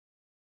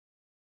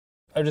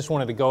I just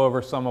wanted to go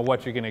over some of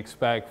what you can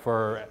expect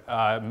for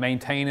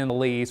maintaining the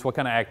lease, what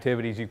kind of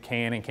activities you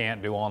can and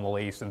can't do on the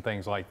lease and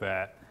things like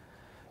that.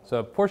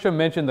 So Portia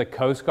mentioned the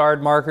Coast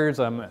Guard markers.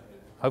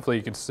 Hopefully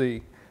you can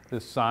see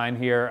this sign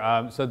here.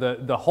 So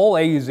the whole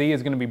AUZ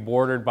is going to be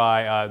bordered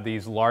by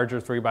these larger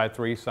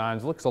 3x3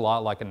 signs. It looks a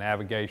lot like a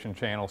navigation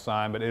channel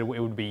sign, but it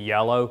would be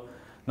yellow.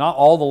 Not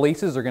all the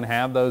leases are going to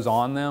have those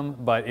on them,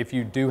 but if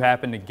you do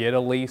happen to get a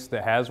lease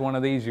that has one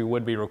of these, you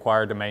would be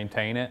required to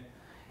maintain it.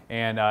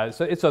 And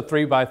so it's a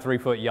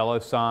 3x3 foot yellow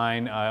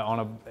sign.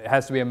 It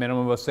has to be a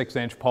minimum of a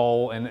 6-inch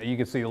pole, and you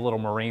can see a little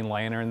marine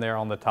lantern there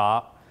on the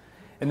top.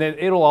 And then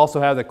it'll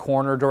also have the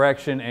corner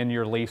direction and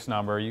your lease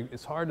number.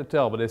 It's hard to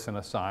tell, but it's in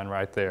a sign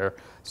right there.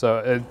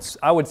 So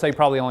I would say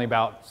probably only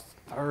about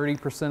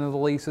 30% of the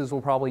leases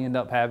will probably end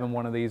up having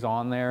one of these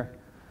on there.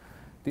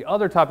 The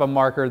other type of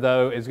marker,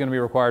 though, is going to be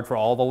required for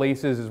all the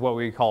leases, is what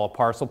we call a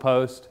parcel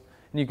post.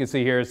 And you can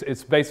see here,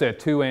 it's basically a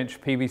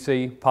 2-inch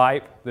PVC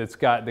pipe that's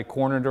got the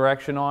corner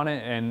direction on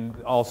it and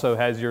also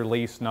has your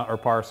lease or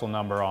parcel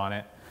number on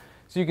it.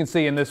 So you can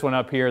see in this one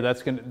up here,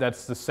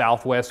 that's the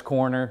southwest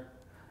corner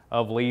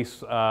of lease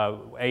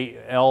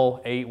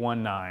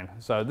L819.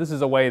 So this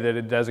is a way that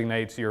it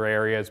designates your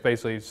area. It's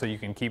basically so you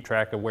can keep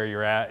track of where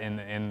you're at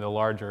in the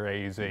larger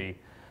AZ.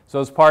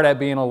 So as part of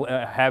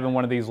having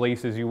one of these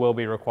leases, you will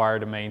be required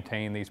to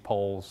maintain these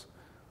poles.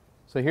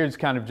 So here's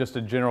kind of just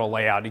a general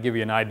layout to give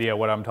you an idea of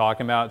what I'm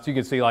talking about. So you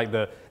can see like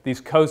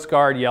these Coast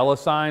Guard yellow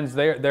signs,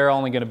 they're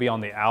only going to be on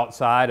the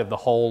outside of the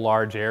whole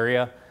large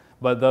area,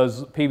 but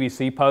those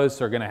PVC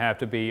posts are going to have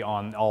to be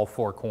on all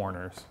 4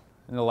 corners.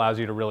 And it allows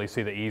you to really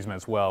see the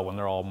easements well when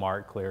they're all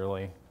marked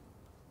clearly.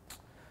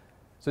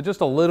 So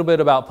just a little bit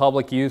about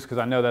public use, because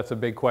I know that's a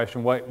big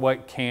question.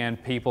 What can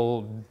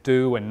people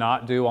do and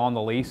not do on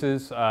the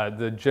leases?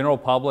 The general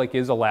public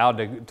is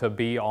allowed to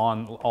be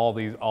on all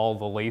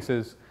the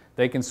leases.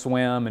 They can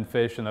swim and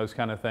fish and those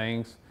kind of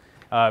things.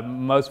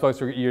 Most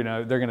folks are,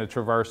 they're going to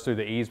traverse through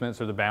the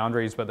easements or the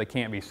boundaries, but they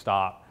can't be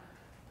stopped.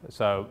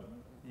 So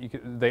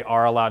they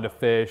are allowed to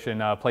fish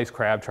and place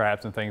crab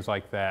traps and things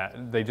like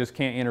that. They just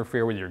can't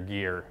interfere with your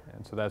gear,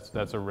 and so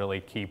that's a really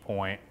key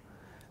point.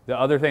 The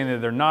other thing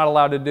that they're not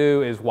allowed to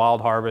do is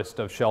wild harvest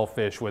of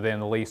shellfish within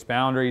the lease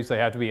boundaries. They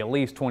have to be at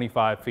least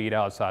 25 feet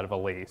outside of a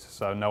lease,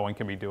 so no one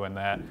can be doing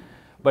that.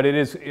 But it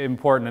is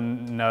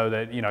important to know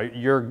that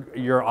your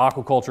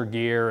aquaculture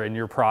gear and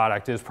your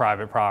product is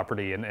private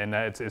property, and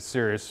it's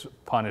serious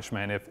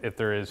punishment if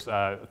there is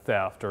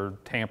theft or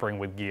tampering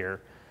with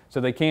gear. So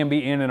they can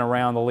be in and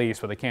around the lease,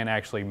 but they can't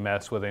actually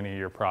mess with any of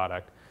your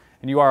product.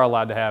 And you are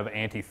allowed to have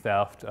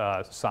anti-theft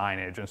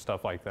signage and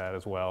stuff like that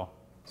as well.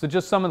 So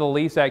just some of the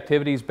lease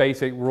activities,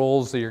 basic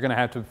rules that you're going to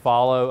have to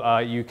follow.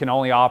 You can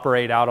only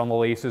operate out on the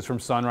leases from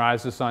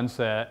sunrise to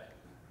sunset.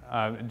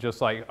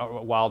 Just like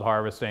wild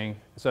harvesting.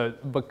 So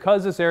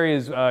because this area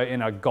is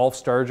in a Gulf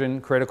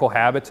sturgeon critical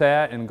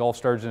habitat and Gulf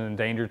sturgeon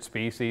endangered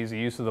species, the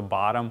use of the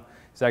bottom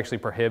is actually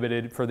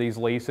prohibited for these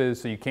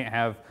leases. So you can't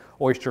have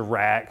oyster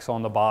racks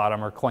on the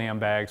bottom or clam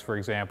bags, for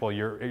example.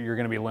 You're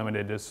going to be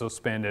limited to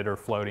suspended or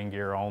floating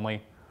gear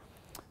only.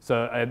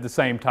 So at the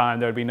same time,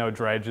 there would be no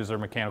dredges or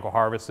mechanical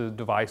harvest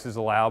devices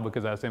allowed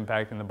because that's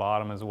impacting the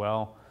bottom as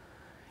well.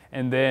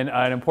 And then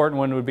an important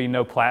one would be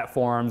no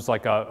platforms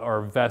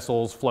or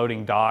vessels,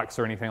 floating docks,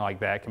 or anything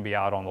like that can be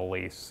out on the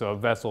lease. So a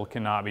vessel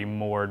cannot be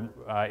moored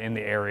in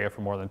the area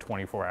for more than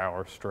 24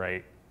 hours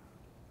straight.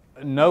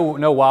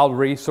 No wild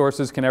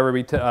resources can ever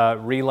be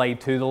relayed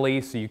to the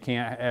lease, so you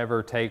can't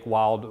ever take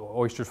wild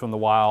oysters from the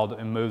wild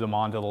and move them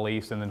onto the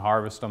lease and then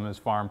harvest them as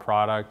farm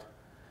product.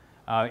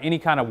 Any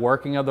kind of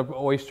working of the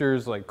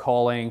oysters, like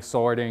culling,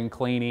 sorting,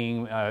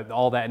 cleaning,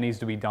 all that needs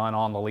to be done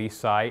on the lease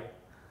site.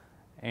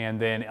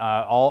 And then,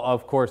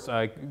 of course,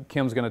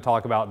 Kim's going to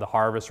talk about the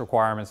harvest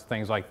requirements,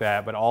 things like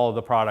that, but all of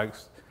the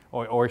products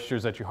or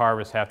oysters that you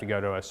harvest have to go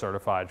to a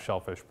certified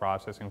shellfish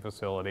processing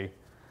facility.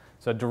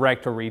 So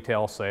direct to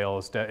retail sale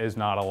is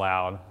not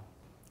allowed.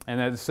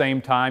 And at the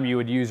same time, you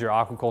would use your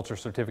aquaculture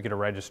certificate of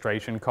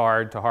registration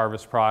card to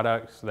harvest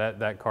products,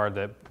 that card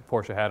that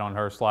Portia had on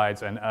her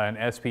slides, and an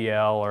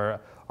SPL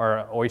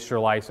or oyster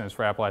license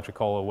for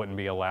Apalachicola wouldn't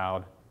be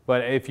allowed.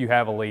 But if you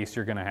have a lease,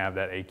 you're going to have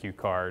that AQ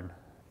card.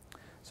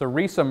 So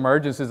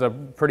resubmergence is a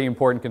pretty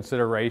important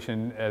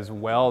consideration as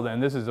well,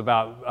 and this is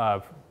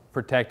about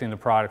protecting the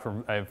product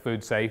from a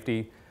food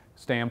safety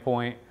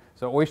standpoint.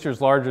 So oysters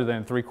larger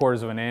than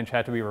 3/4 of an inch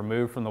have to be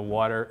removed from the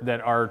water,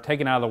 that are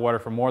taken out of the water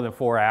for more than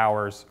 4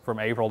 hours from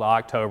April to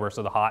October,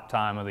 so the hot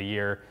time of the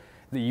year.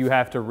 You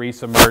have to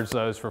resubmerge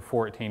those for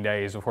 14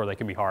 days before they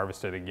can be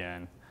harvested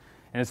again.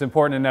 And it's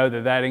important to know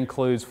that that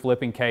includes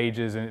flipping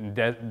cages and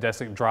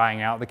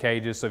drying out the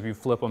cages. So if you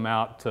flip them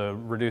out to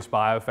reduce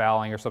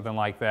biofouling or something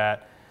like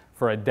that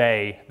for a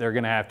day, they're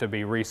going to have to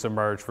be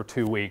resubmerged for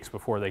 2 weeks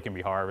before they can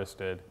be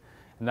harvested.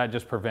 And that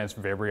just prevents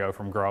Vibrio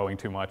from growing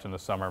too much in the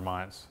summer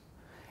months.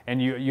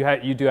 And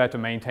you do have to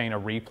maintain a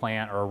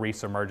replant or a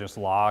resubmergence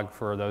log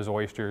for those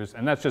oysters.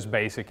 And that's just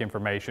basic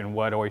information.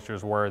 What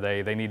oysters were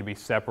they? They need to be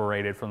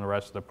separated from the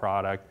rest of the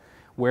product.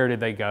 where did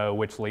they go,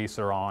 which lease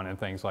they're on, and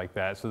things like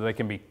that. So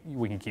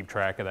we can keep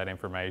track of that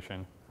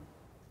information.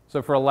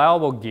 So for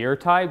allowable gear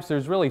types,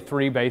 there's really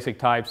 3 basic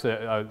types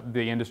that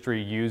the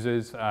industry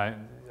uses.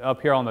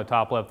 Up here on the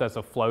top left, that's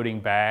a floating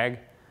bag,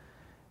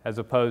 as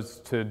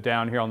opposed to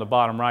down here on the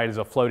bottom right is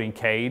a floating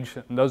cage.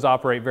 And those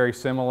operate very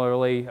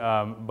similarly,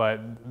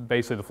 but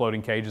basically the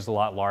floating cage is a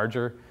lot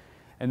larger.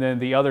 And then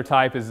the other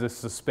type is this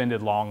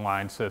suspended long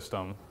line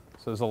system.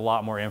 So there's a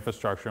lot more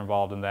infrastructure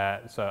involved in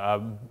that.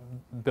 So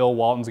Bill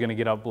Walton's going to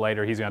get up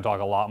later. He's going to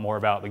talk a lot more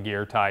about the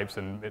gear types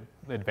and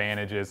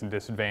advantages and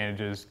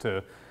disadvantages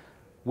to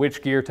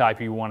which gear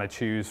type you want to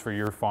choose for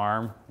your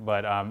farm.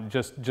 But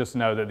just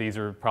know that these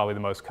are probably the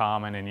most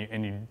common,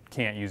 and you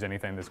can't use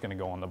anything that's going to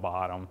go on the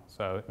bottom.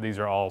 So these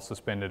are all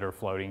suspended or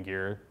floating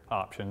gear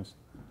options.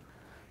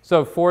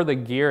 So for the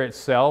gear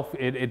itself,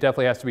 it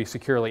definitely has to be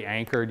securely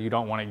anchored. You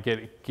don't want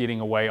to getting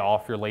away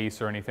off your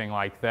lease or anything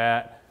like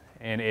that.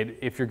 And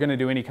if you're going to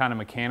do any kind of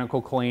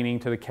mechanical cleaning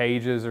to the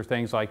cages or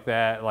things like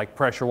that, like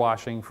pressure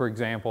washing, for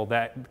example,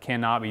 that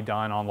cannot be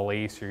done on the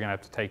lease. You're going to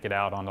have to take it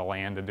out on the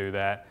land to do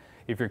that.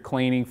 If you're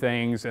cleaning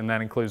things, and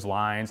that includes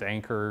lines,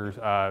 anchors,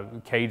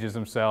 cages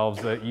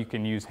themselves, that you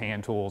can use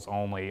hand tools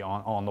only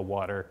on the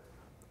water.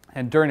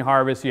 And during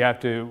harvest, you have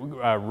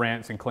to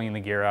rinse and clean the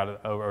gear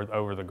out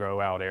over the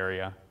grow out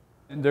area.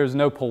 There's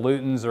no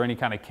pollutants or any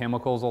kind of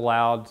chemicals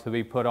allowed to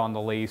be put on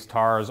the lease,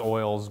 tars,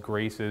 oils,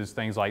 greases,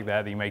 things like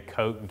that you may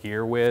coat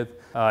gear with.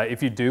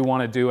 If you do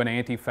want to do an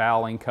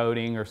anti-fouling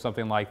coating or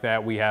something like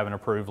that, we have an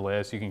approved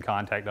list. You can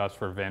contact us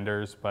for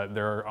vendors, but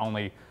there are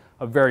only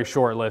a very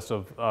short list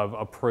of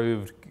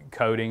approved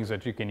coatings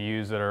that you can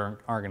use that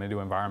aren't going to do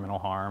environmental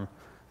harm.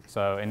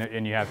 So,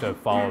 and you have to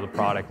follow the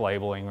product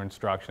labeling or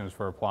instructions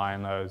for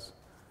applying those.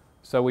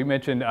 So we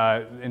mentioned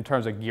in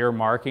terms of gear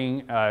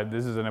marking,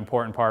 this is an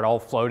important part. All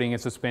floating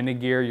and suspended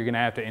gear, you're going to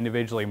have to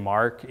individually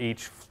mark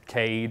each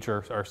cage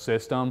or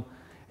system.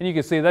 And you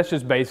can see that's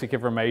just basic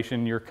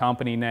information, your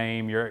company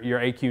name, your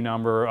AQ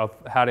number of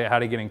how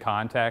to get in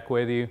contact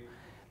with you.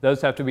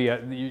 Those have to be,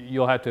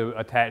 you'll have to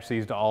attach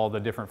these to all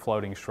the different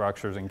floating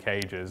structures and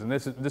cages. And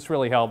this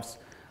really helps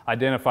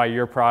identify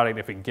your product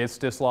if it gets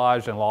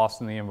dislodged and lost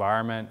in the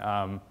environment.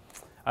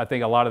 I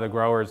think a lot of the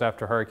growers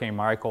after Hurricane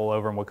Michael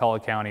over in Wakulla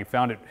County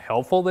found it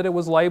helpful that it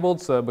was labeled,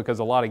 because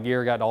a lot of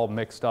gear got all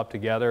mixed up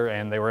together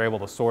and they were able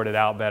to sort it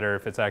out better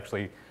if it's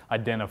actually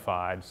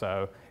identified.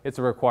 So it's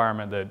a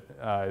requirement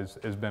that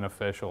is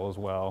beneficial as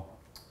well.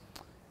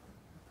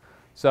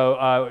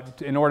 So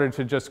in order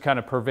to just kind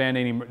of prevent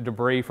any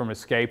debris from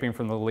escaping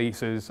from the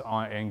leases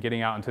and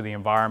getting out into the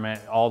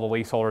environment, all the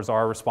leaseholders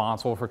are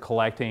responsible for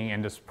collecting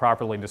and just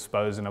properly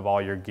disposing of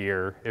all your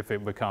gear. If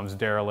it becomes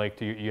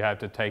derelict, you have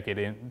to take it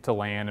into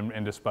land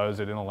and dispose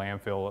it in a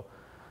landfill.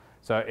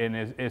 So, and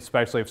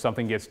especially if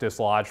something gets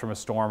dislodged from a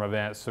storm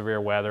event,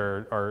 severe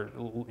weather, or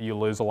you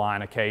lose a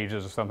line of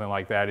cages or something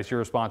like that, it's your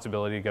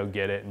responsibility to go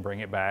get it and bring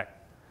it back.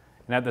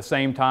 And at the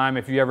same time,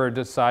 if you ever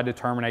decide to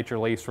terminate your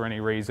lease for any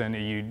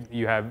reason,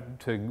 you have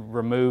to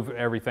remove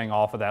everything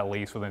off of that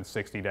lease within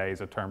 60 days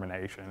of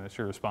termination. It's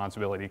your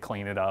responsibility to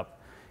clean it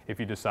up if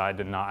you decide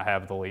to not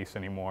have the lease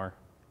anymore.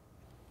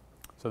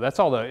 So that's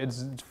all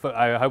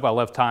I hope I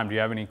left time. Do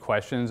you have any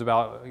questions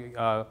about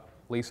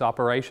lease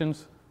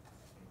operations?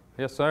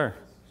 Yes, sir.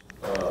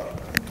 A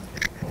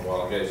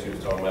while ago, she was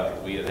talking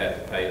about we'd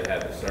have to pay to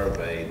have it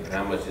surveyed.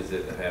 How much is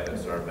it to have it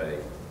surveyed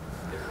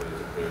if we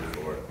was approved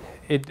for it?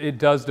 It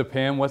does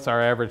depend. What's our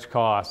average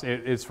cost?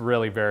 It's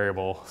really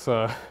variable.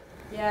 So.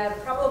 Yeah,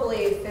 probably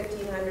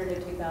 $1,500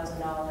 to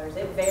 $2,000.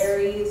 It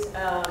varies.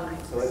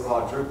 So it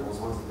quadruples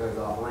once it goes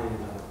off land.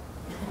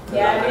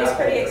 Yeah, I mean, it's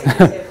pretty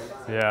expensive.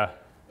 Yeah.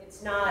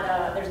 It's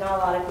not. There's not a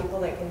lot of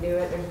people that can do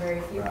it. There's very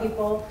few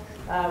people.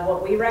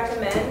 What we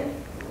recommend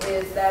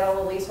is that all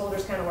the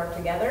leaseholders kind of work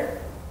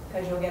together,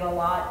 because you'll get a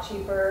lot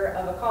cheaper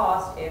of a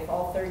cost if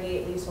all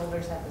 38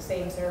 leaseholders have the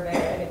same survey,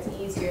 and it's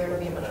easier, it'll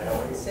be a much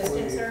more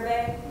consistent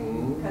survey,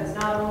 because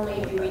not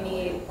only do we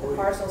need the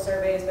parcel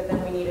surveys, but then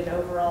we need an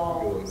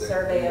overall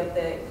survey of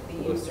the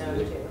use zone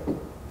too.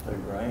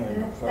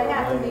 They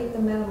have to meet the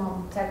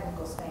minimum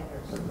technical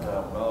standards.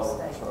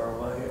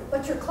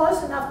 But you're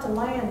close enough to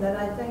land that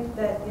I think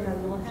that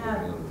you'll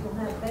have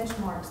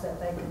benchmarks that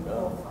they can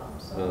pull from.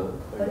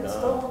 So, but it's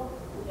still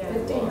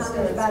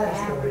 1,500 is about an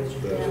average.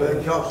 So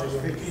it costs us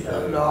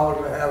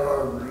 $50,000 to have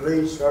our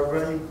lease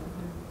survey?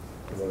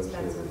 It's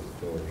expensive.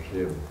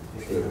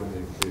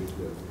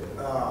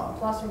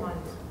 Plus or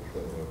minus.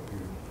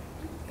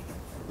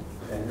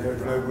 And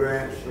there's no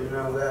grants, you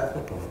know that?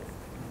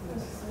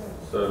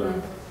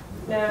 So,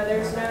 No,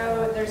 there's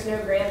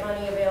no grant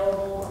money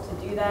available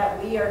to do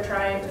that. We are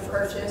trying to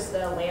purchase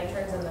the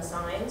lanterns and the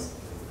signs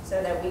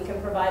so that we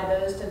can provide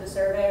those to the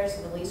surveyors,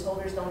 so the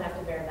leaseholders don't have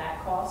to bear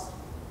that cost.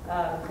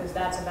 Because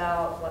that's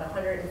about, what,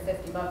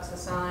 $150 a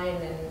sign,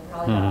 and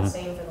probably about the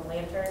same for the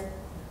lantern.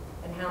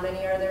 And how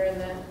many are there in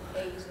the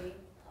AZ?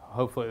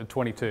 Hopefully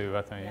 22,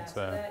 I think. Yeah,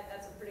 so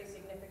that's a pretty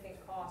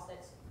significant cost.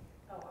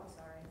 Oh, I'm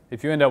sorry.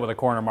 If you end up with a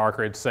corner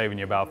marker, it's saving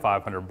you about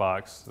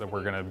 $500 that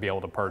we're going to be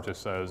able to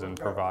purchase those and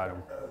provide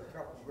them. A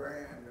couple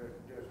grand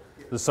to just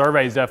get The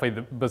survey is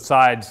definitely,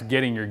 besides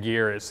getting your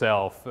gear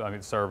itself, I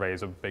mean, survey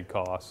is a big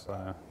cost,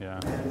 so, yeah.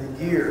 And the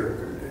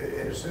gear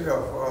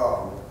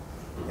itself,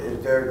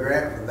 is there a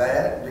grant for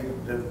that?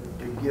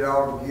 To get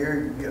all the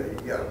gear,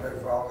 you gotta pay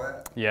for all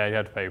that? Yeah, you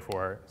have to pay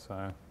for it, so.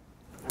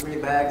 How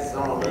many bags is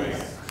on a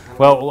lease?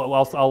 Well,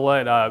 I'll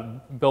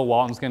let Bill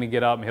Walton's going to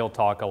get up and he'll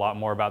talk a lot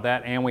more about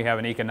that. And we have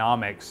an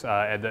economics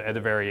at the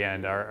very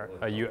end.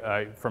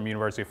 From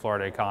University of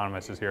Florida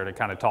economist is here to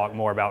kind of talk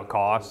more about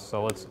costs.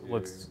 So let's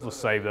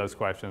save those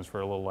questions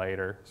for a little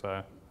later.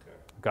 So,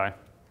 okay.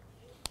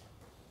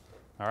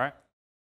 All right.